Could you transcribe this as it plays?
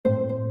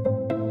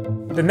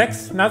The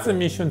next NASA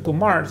mission to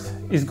Mars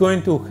is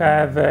going to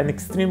have an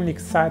extremely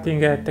exciting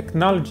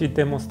technology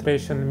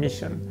demonstration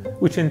mission,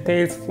 which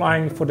entails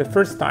flying for the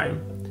first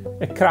time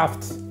a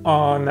craft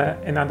on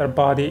another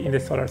body in the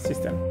solar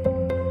system.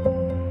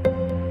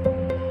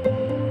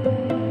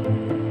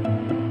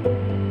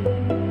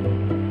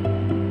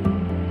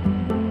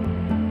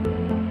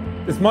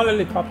 The small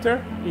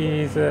helicopter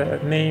is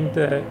named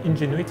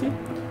Ingenuity,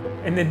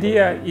 and the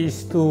idea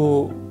is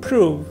to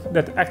prove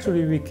that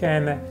actually we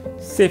can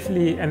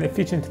safely and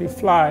efficiently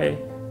fly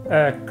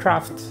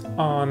craft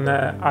on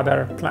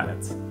other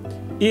planets.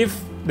 If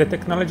the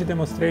technology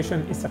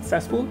demonstration is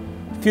successful,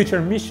 future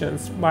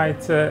missions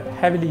might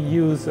heavily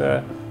use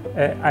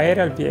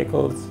aerial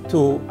vehicles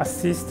to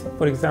assist,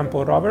 for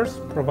example, rovers,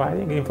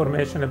 providing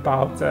information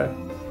about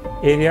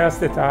areas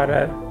that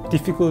are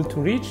difficult to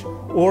reach,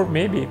 or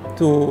maybe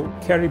to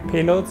carry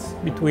payloads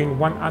between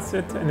one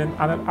asset and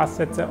another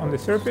asset on the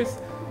surface.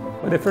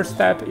 But the first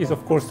step is,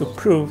 of course, to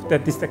prove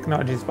that this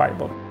technology is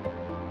viable.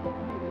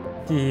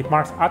 The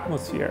Mars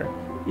atmosphere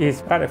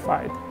is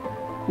rarefied,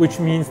 which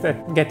means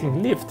that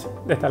getting lift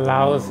that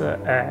allows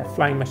a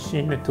flying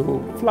machine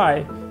to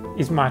fly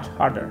is much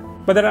harder.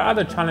 But there are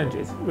other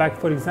challenges, like,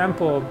 for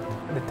example,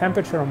 the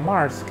temperature on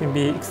Mars can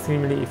be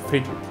extremely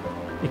frigid.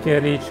 It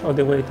can reach all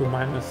the way to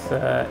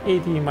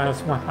 -80,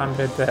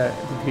 -100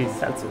 degrees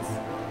Celsius.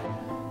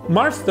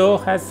 Mars, though,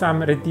 has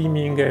some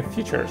redeeming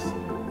features.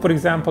 For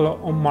example,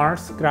 on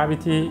Mars,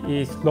 gravity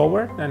is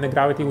lower than the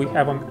gravity we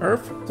have on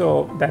Earth,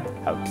 so that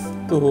helps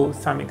to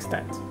some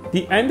extent.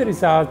 The end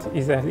result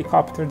is a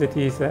helicopter that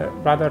is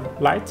rather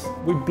light,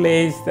 with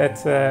blades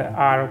that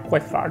are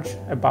quite large,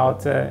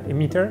 about a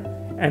meter,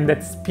 and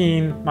that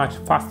spin much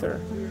faster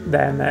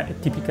than a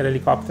typical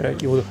helicopter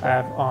you would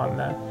have on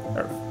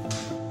Earth.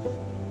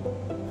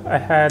 I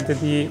had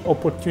the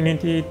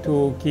opportunity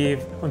to give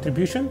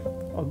contribution,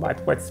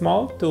 albeit quite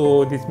small,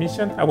 to this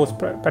mission. I was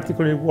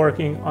particularly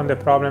working on the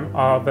problem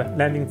of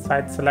landing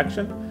site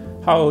selection,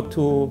 how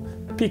to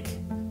pick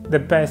the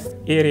best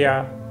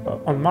area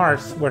on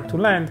Mars where to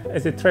land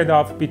as a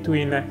trade-off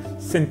between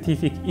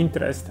scientific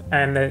interest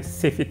and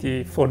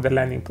safety for the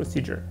landing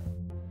procedure.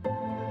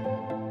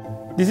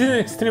 This is an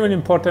extremely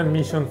important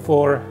mission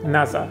for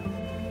NASA.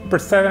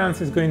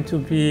 Perseverance is going to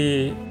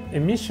be a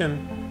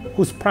mission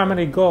whose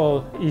primary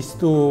goal is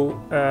to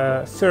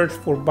search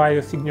for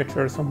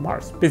biosignatures on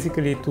Mars,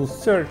 basically to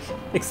search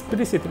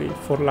explicitly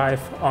for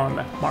life on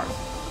Mars.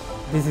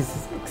 This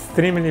is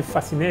extremely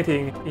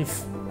fascinating.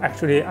 If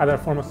actually other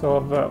forms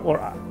of, or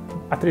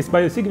at least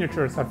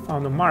biosignatures are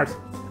found on Mars,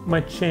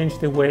 might change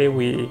the way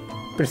we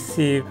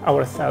perceive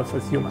ourselves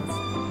as humans.